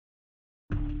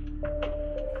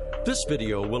This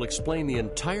video will explain the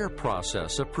entire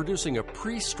process of producing a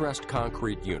pre-stressed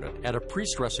concrete unit at a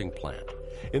pre-stressing plant,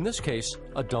 in this case,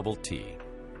 a double T.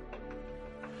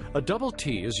 A double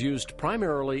T is used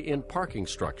primarily in parking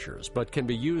structures, but can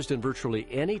be used in virtually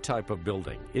any type of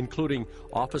building, including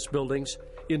office buildings,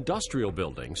 industrial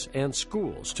buildings, and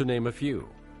schools, to name a few.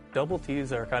 Double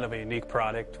T's are kind of a unique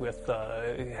product with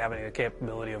having a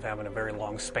capability of having a very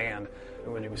long span.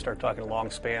 When you start talking long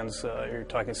spans, you're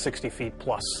talking 60 feet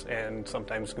plus, and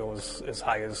sometimes goes as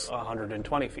high as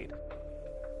 120 feet.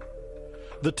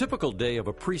 The typical day of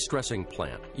a pre-stressing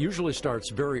plant usually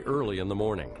starts very early in the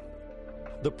morning.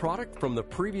 The product from the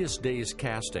previous day's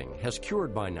casting has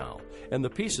cured by now, and the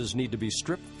pieces need to be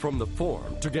stripped from the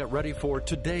form to get ready for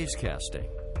today's casting.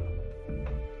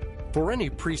 For any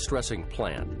pre-stressing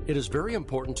plant, it is very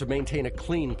important to maintain a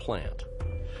clean plant.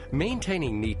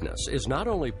 Maintaining neatness is not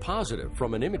only positive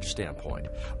from an image standpoint,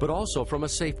 but also from a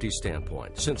safety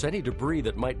standpoint, since any debris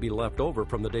that might be left over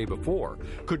from the day before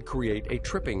could create a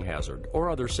tripping hazard or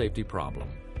other safety problem.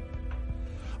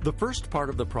 The first part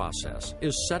of the process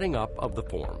is setting up of the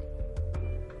form.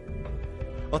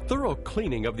 A thorough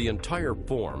cleaning of the entire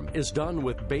form is done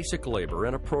with basic labor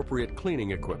and appropriate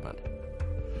cleaning equipment.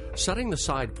 Setting the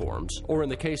side forms, or in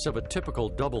the case of a typical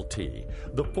double T,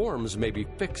 the forms may be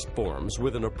fixed forms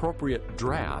with an appropriate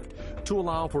draft to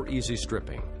allow for easy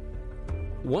stripping.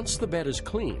 Once the bed is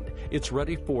cleaned, it's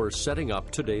ready for setting up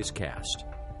today's cast.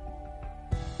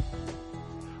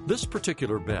 This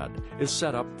particular bed is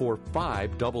set up for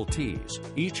 5 double Ts,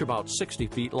 each about 60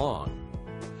 feet long.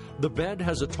 The bed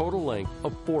has a total length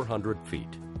of 400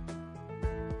 feet.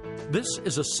 This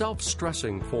is a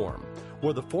self-stressing form,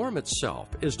 where the form itself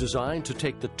is designed to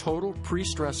take the total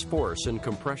pre-stress force in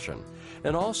compression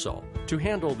and also to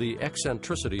handle the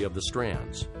eccentricity of the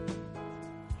strands.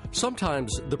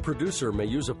 Sometimes the producer may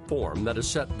use a form that is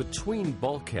set between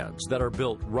bulkheads that are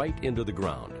built right into the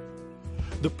ground.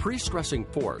 The pre-stressing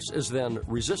force is then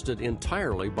resisted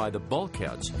entirely by the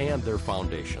bulkheads and their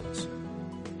foundations.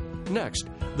 Next,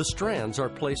 the strands are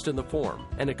placed in the form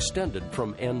and extended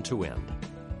from end to end.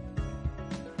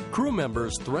 Crew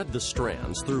members thread the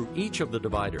strands through each of the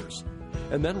dividers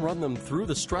and then run them through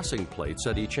the stressing plates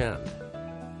at each end.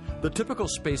 The typical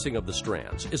spacing of the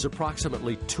strands is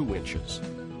approximately 2 inches.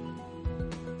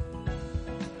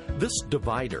 This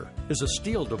divider is a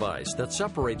steel device that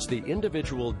separates the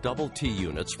individual double T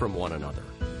units from one another.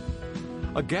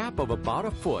 A gap of about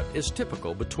a foot is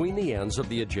typical between the ends of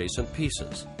the adjacent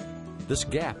pieces. This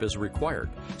gap is required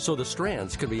so the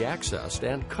strands can be accessed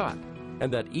and cut,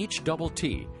 and that each double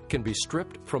T can be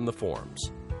stripped from the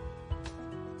forms.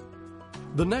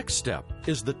 The next step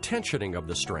is the tensioning of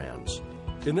the strands.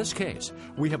 In this case,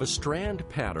 we have a strand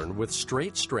pattern with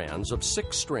straight strands of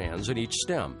 6 strands in each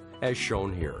stem, as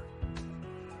shown here.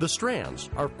 The strands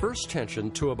are first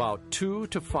tensioned to about 2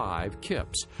 to 5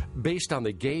 kips based on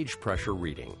the gauge pressure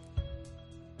reading.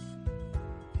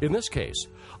 In this case,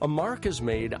 a mark is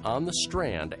made on the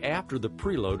strand after the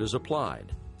preload is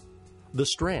applied. The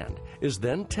strand is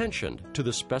then tensioned to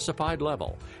the specified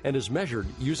level and is measured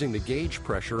using the gauge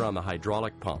pressure on the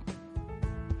hydraulic pump.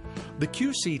 The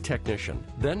QC technician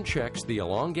then checks the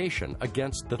elongation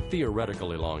against the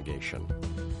theoretical elongation.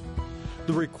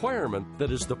 The requirement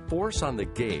that is the force on the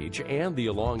gauge and the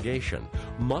elongation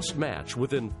must match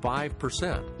within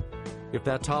 5%. If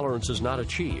that tolerance is not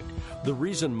achieved, the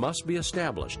reason must be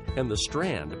established and the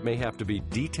strand may have to be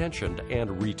detensioned and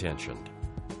retensioned.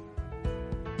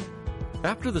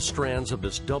 After the strands of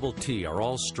this double T are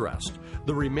all stressed,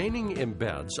 the remaining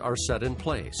embeds are set in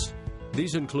place.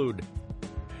 These include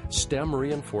stem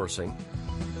reinforcing,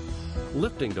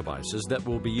 lifting devices that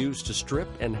will be used to strip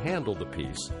and handle the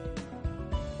piece,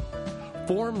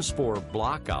 forms for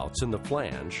blockouts in the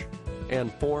flange,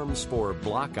 and forms for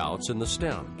blockouts in the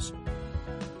stems,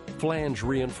 flange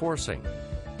reinforcing,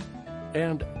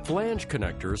 and flange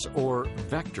connectors or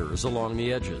vectors along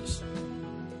the edges.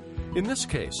 In this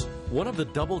case, one of the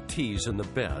double T's in the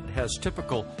bed has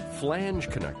typical flange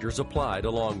connectors applied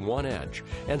along one edge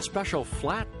and special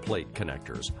flat plate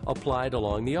connectors applied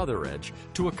along the other edge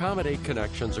to accommodate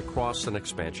connections across an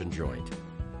expansion joint.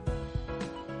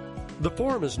 The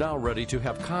form is now ready to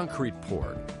have concrete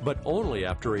poured, but only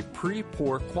after a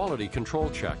pre-pour quality control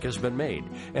check has been made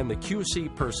and the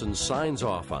QC person signs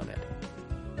off on it.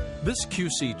 This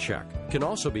QC check can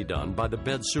also be done by the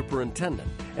bed superintendent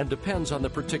and depends on the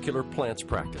particular plant's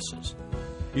practices.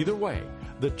 Either way,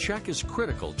 the check is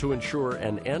critical to ensure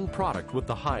an end product with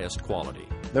the highest quality.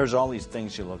 There's all these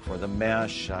things you look for. The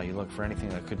mesh, you look for anything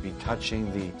that could be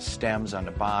touching the stems on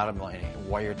the bottom, like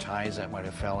wire ties that might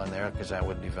have fell in there because that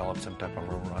would develop some type of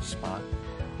a rust spot.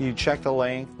 You check the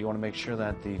length. You want to make sure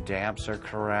that the damps are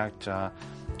correct.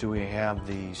 Do we have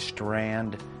the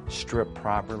strand stripped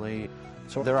properly?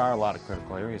 So there are a lot of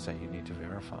critical areas that you need to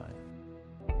verify.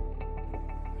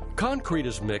 Concrete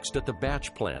is mixed at the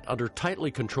batch plant under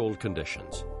tightly controlled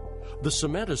conditions. The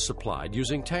cement is supplied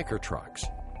using tanker trucks.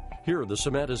 Here, the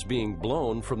cement is being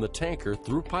blown from the tanker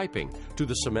through piping to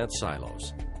the cement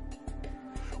silos.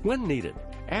 When needed,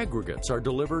 aggregates are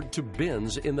delivered to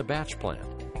bins in the batch plant.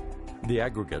 The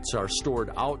aggregates are stored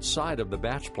outside of the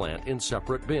batch plant in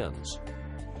separate bins.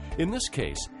 In this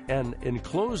case, an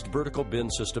enclosed vertical bin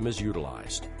system is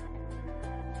utilized.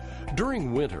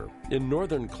 During winter, in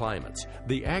northern climates,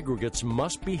 the aggregates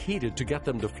must be heated to get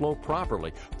them to flow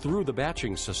properly through the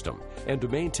batching system and to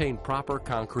maintain proper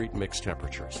concrete mix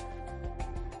temperatures.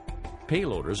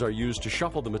 Payloaders are used to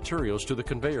shuffle the materials to the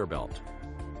conveyor belt.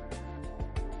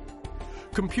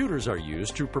 Computers are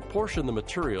used to proportion the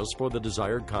materials for the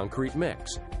desired concrete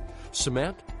mix.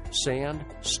 Cement, sand,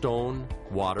 stone,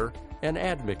 water, and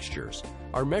admixtures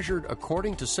are measured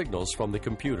according to signals from the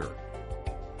computer.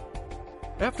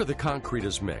 After the concrete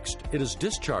is mixed, it is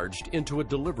discharged into a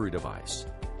delivery device.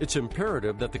 It's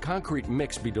imperative that the concrete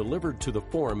mix be delivered to the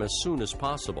form as soon as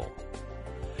possible.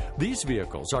 These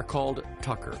vehicles are called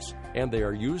tuckers, and they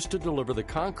are used to deliver the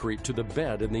concrete to the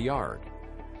bed in the yard.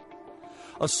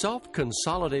 A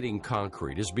self-consolidating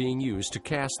concrete is being used to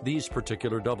cast these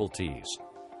particular double T's.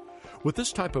 With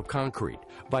this type of concrete,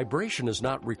 vibration is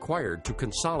not required to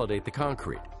consolidate the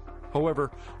concrete. However,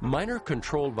 minor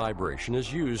controlled vibration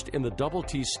is used in the double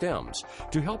T stems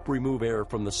to help remove air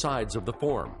from the sides of the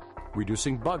form,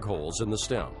 reducing bug holes in the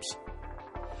stems.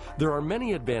 There are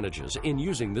many advantages in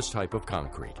using this type of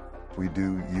concrete. We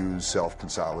do use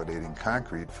self-consolidating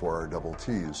concrete for our double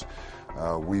T's.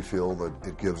 We feel that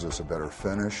it gives us a better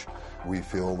finish. We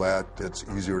feel that it's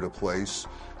easier to place,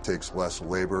 takes less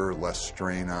labor, less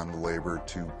strain on the labor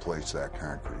to place that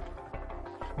concrete.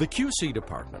 The QC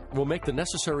department will make the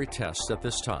necessary tests at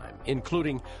this time,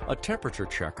 including a temperature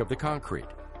check of the concrete.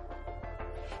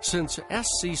 Since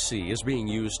SCC is being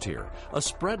used here, a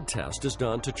spread test is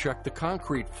done to check the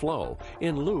concrete flow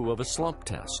in lieu of a slump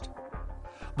test.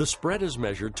 The spread is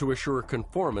measured to assure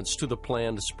conformance to the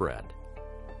planned spread.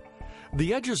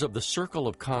 The edges of the circle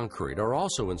of concrete are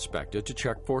also inspected to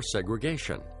check for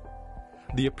segregation.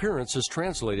 The appearance is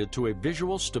translated to a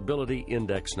visual stability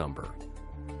index number.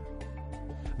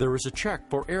 There is a check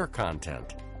for air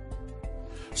content.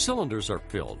 Cylinders are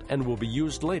filled and will be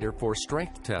used later for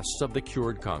strength tests of the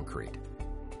cured concrete.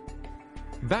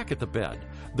 Back at the bed,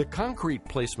 the concrete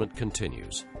placement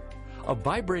continues. A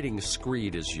vibrating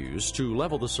screed is used to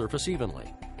level the surface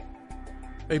evenly.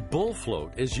 A bull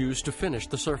float is used to finish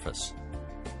the surface.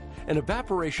 An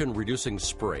evaporation-reducing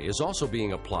spray is also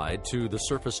being applied to the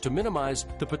surface to minimize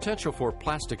the potential for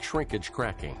plastic shrinkage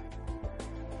cracking.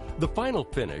 The final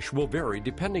finish will vary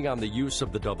depending on the use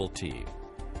of the double T.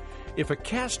 If a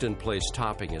cast-in-place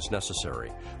topping is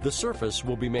necessary, the surface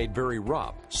will be made very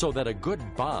rough so that a good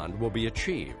bond will be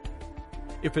achieved.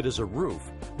 If it is a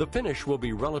roof, the finish will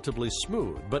be relatively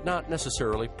smooth but not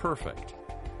necessarily perfect.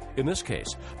 In this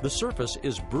case, the surface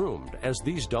is broomed as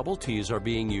these double T's are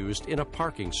being used in a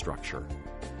parking structure.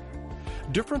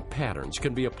 Different patterns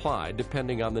can be applied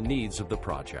depending on the needs of the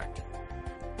project.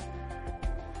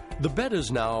 The bed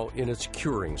is now in its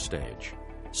curing stage.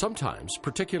 Sometimes,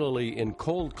 particularly in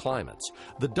cold climates,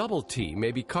 the double T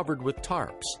may be covered with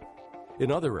tarps.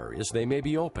 In other areas, they may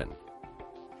be open.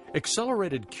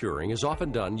 Accelerated curing is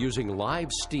often done using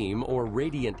live steam or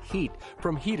radiant heat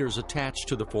from heaters attached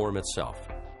to the form itself.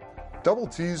 Double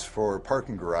T's for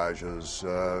parking garages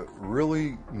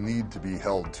really need to be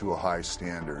held to a high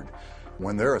standard.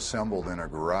 When they're assembled in a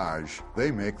garage,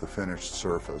 they make the finished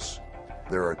surface.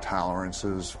 There are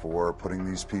tolerances for putting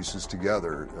these pieces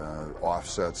together,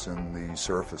 offsets in the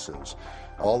surfaces.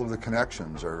 All of the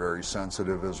connections are very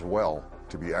sensitive as well.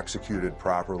 To be executed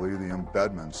properly, the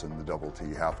embedments in the double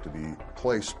T have to be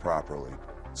placed properly.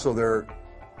 So there,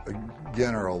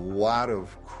 again, are a lot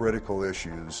of critical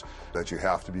issues that you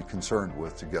have to be concerned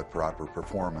with to get proper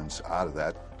performance out of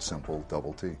that simple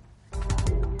double T.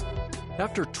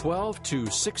 After 12 to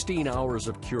 16 hours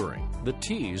of curing, the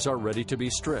T's are ready to be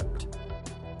stripped.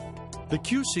 The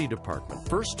QC department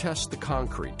first tests the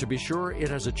concrete to be sure it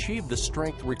has achieved the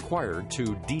strength required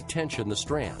to detension the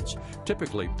strands,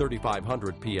 typically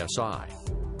 3,500 psi.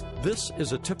 This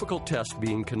is a typical test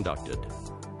being conducted.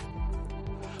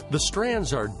 The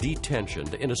strands are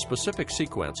detensioned in a specific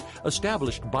sequence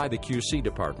established by the QC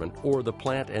department or the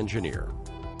plant engineer.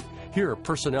 Here,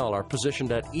 personnel are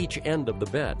positioned at each end of the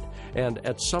bed and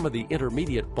at some of the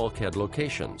intermediate bulkhead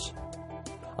locations.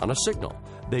 On a signal,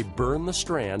 they burn the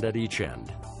strand at each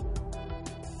end.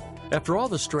 After all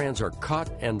the strands are cut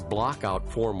and block-out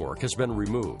formwork has been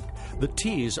removed, the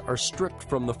tees are stripped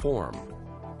from the form.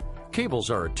 Cables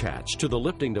are attached to the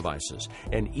lifting devices,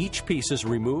 and each piece is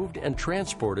removed and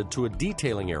transported to a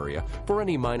detailing area for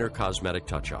any minor cosmetic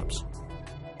touch-ups.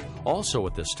 Also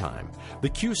at this time, the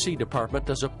QC department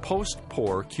does a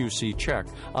post-pour QC check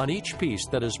on each piece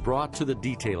that is brought to the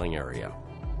detailing area.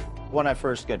 When I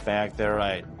first get back there,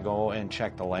 I go and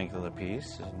check the length of the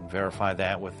piece and verify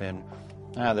that within,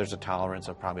 there's a tolerance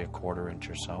of probably 1/4 inch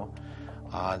or so.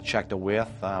 Check the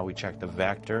width, we check the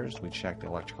vectors, we check the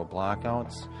electrical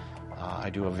blockouts.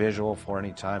 I do a visual for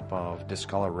any type of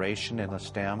discoloration in the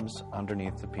stems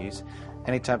underneath the piece,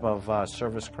 any type of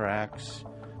surface cracks,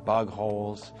 bug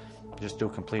holes, just do a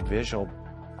complete visual.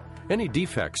 Any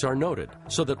defects are noted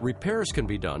so that repairs can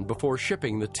be done before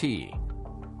shipping the tee.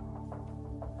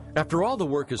 After all the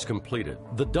work is completed,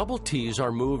 the double tees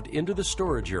are moved into the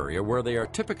storage area where they are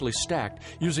typically stacked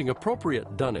using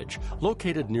appropriate dunnage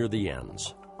located near the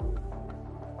ends.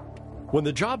 When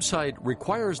the job site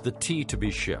requires the tee to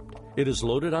be shipped, it is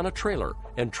loaded on a trailer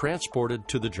and transported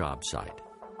to the job site.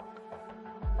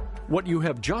 What you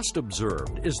have just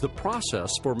observed is the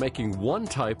process for making one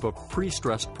type of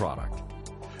pre-stressed product.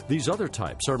 These other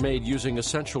types are made using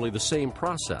essentially the same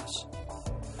process.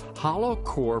 Hollow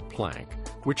core plank,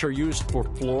 which are used for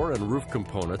floor and roof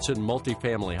components in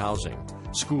multifamily housing,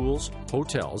 schools,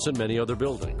 hotels, and many other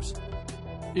buildings.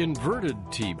 Inverted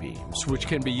T-beams, which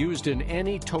can be used in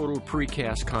any total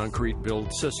precast concrete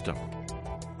build system.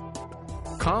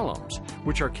 Columns,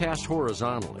 which are cast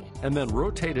horizontally and then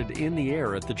rotated in the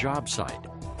air at the job site.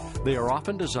 They are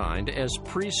often designed as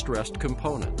pre-stressed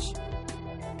components.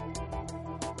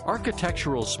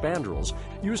 Architectural spandrels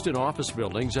used in office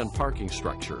buildings and parking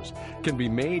structures can be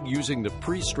made using the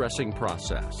pre-stressing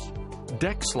process.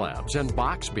 Deck slabs and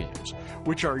box beams,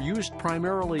 which are used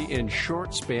primarily in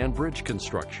short span bridge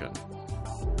construction.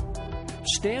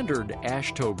 Standard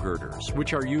ash-toe girders,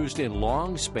 which are used in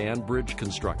long span bridge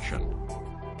construction.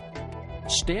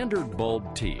 Standard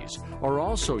bulb tees are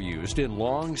also used in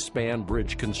long span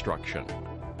bridge construction.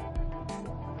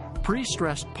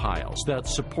 Pre-stressed piles that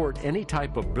support any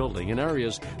type of building in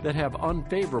areas that have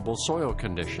unfavorable soil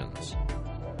conditions.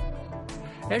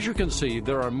 As you can see,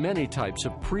 there are many types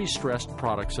of pre-stressed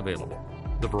products available.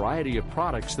 The variety of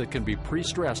products that can be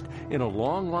pre-stressed in a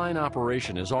long line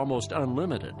operation is almost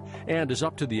unlimited and is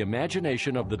up to the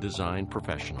imagination of the design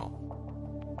professional.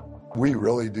 We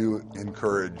really do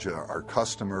encourage our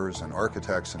customers and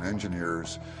architects and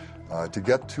engineers to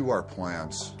get to our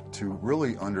plants to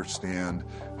really understand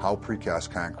how precast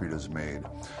concrete is made.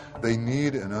 They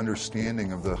need an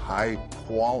understanding of the high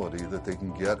quality that they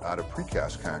can get out of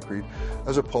precast concrete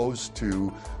as opposed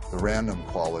to the random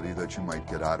quality that you might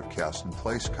get out of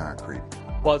cast-in-place concrete.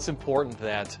 Well, it's important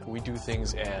that we do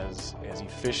things as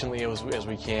efficiently as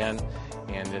we can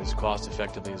and as cost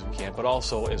effectively as we can, but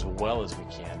also as well as we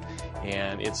can.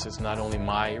 And it's not only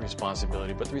my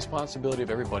responsibility, but the responsibility of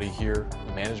everybody here,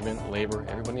 management, labor,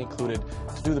 everybody included,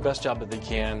 to do the best job that they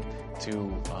can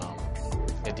to,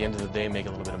 at the end of the day, make a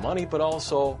little bit of money, but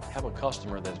also have a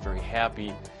customer that's very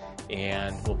happy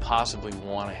and will possibly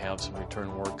want to have some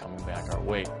return work coming back our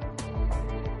way.